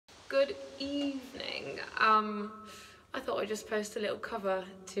Good evening. I thought I'd just post a little cover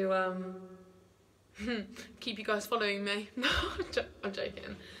to keep you guys following me. No, I'm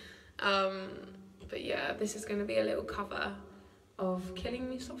joking. But yeah, this is going to be a little cover of Killing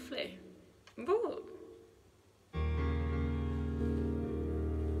Me Softly. Ooh.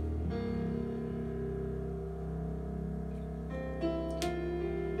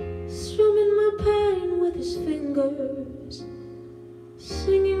 Strumming my pain with his fingers,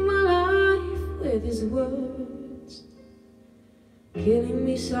 singing my life with his words, killing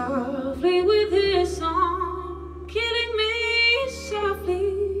me softly with his song, killing me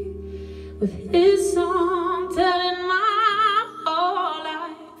softly with his song, telling my whole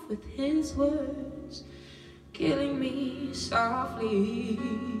life with his words, killing me softly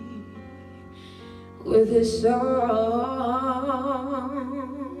with his song.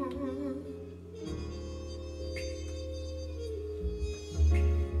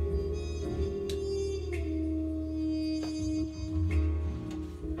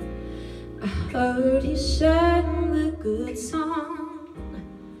 I heard he sang the good song,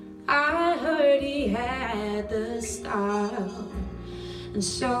 I heard he had the style, and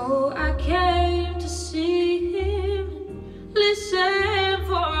so I came to see him, listen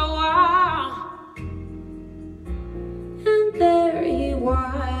for a while. And there he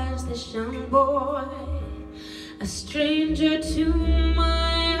was, this young boy, a stranger to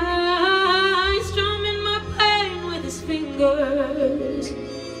my eyes, strumming my pain with his fingers,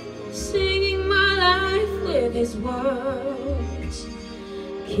 singing my life with his words,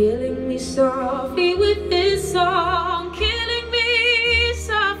 killing me softly with his song, killing me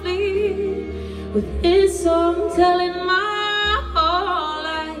softly with his song, telling my whole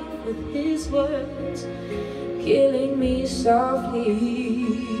life with his words, killing me softly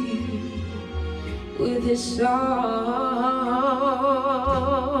with his song.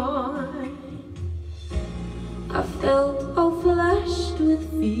 I felt all flushed with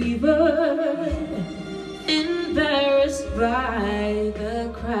fever, embarrassed by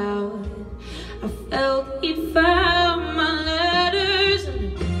the crowd. I felt he'd found my letters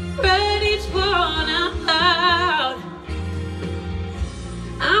and read each one out loud.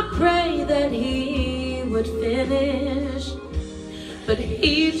 I prayed that he would finish, but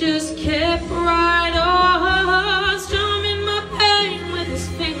he just kept right on, strumming my pain with his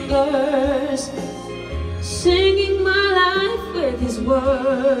fingers, singing my life with his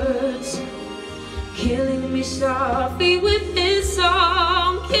words, killing me softly with his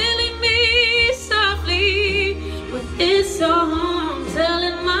song, killing me softly with his song,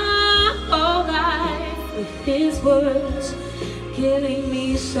 telling my whole life with his words, killing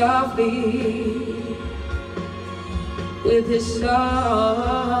me softly with his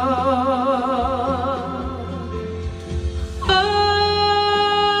song.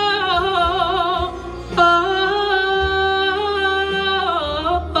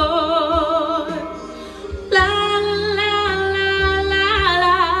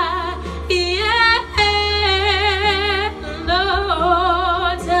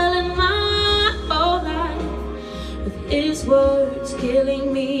 His words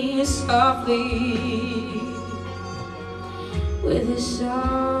killing me softly with his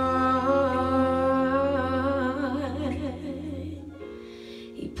song.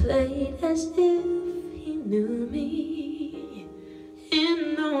 He played as if he knew me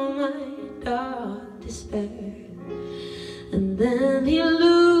in all my dark despair, and then he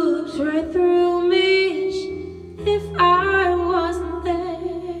looked right through me as if I wasn't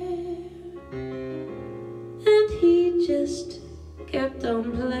there, and he just kept on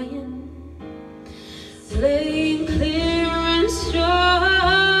playing clear and strong,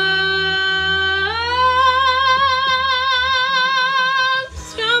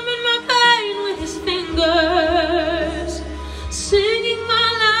 strumming my pain with his fingers, singing my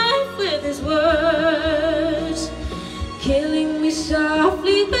life with his words, killing me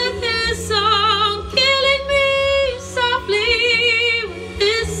softly with his song, killing me softly with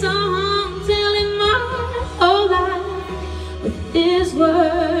his song, telling my whole life with his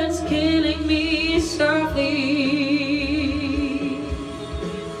words, killing me softly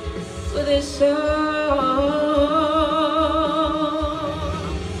with his song.